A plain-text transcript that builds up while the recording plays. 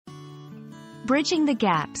Bridging the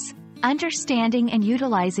gaps, understanding and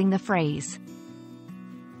utilizing the phrase.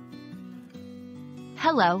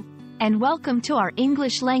 Hello, and welcome to our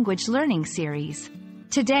English language learning series.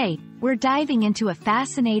 Today, we're diving into a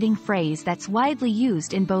fascinating phrase that's widely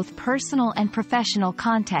used in both personal and professional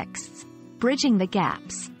contexts: bridging the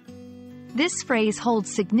gaps. This phrase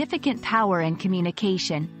holds significant power in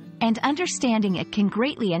communication, and understanding it can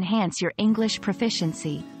greatly enhance your English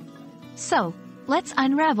proficiency. So, let's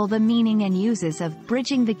unravel the meaning and uses of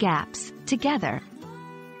bridging the gaps together.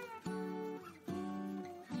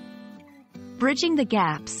 Bridging the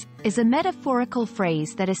gaps is a metaphorical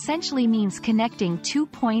phrase that essentially means connecting two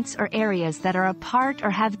points or areas that are apart or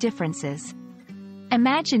have differences.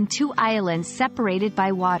 Imagine two islands separated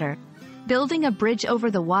by water. Building a bridge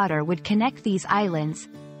over the water would connect these islands,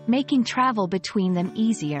 making travel between them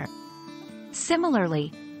easier.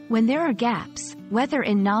 Similarly, when there are gaps, whether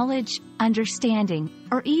in knowledge, understanding,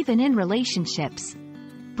 or even in relationships,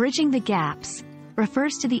 bridging the gaps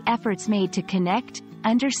refers to the efforts made to connect,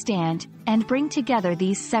 understand, and bring together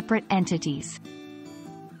these separate entities.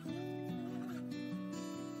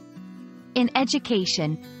 In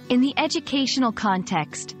education, in the educational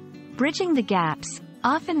context, bridging the gaps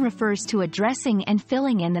often refers to addressing and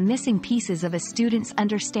filling in the missing pieces of a student's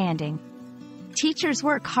understanding. Teachers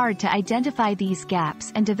work hard to identify these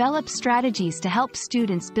gaps and develop strategies to help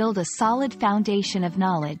students build a solid foundation of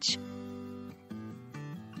knowledge.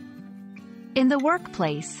 In the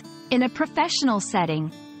workplace, in a professional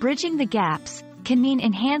setting, bridging the gaps can mean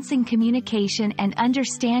enhancing communication and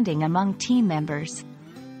understanding among team members.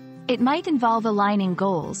 It might involve aligning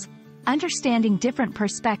goals, understanding different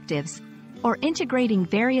perspectives, or integrating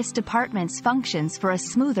various departments' functions for a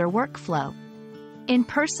smoother workflow. In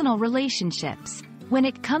personal relationships, when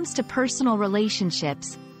it comes to personal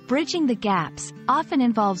relationships, bridging the gaps often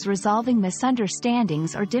involves resolving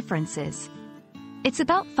misunderstandings or differences. It's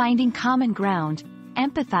about finding common ground,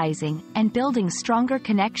 empathizing, and building stronger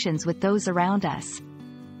connections with those around us.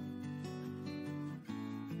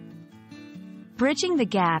 Bridging the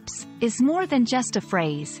gaps is more than just a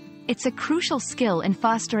phrase. It's a crucial skill in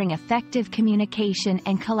fostering effective communication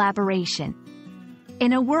and collaboration.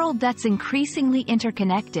 In a world that's increasingly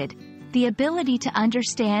interconnected, the ability to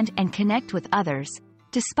understand and connect with others,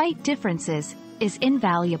 despite differences, is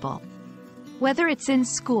invaluable. Whether it's in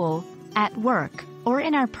school, at work, or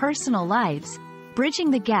in our personal lives, bridging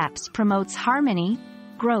the gaps promotes harmony,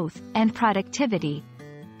 growth, and productivity.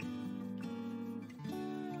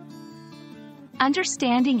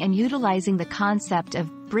 Understanding and utilizing the concept of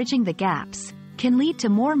bridging the gaps can lead to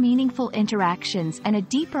more meaningful interactions and a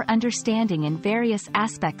deeper understanding in various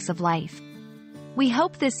aspects of life. We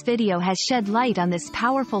hope this video has shed light on this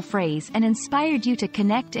powerful phrase and inspired you to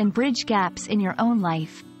connect and bridge gaps in your own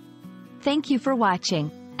life. Thank you for watching,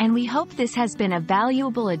 and we hope this has been a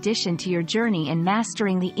valuable addition to your journey in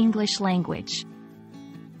mastering the English language.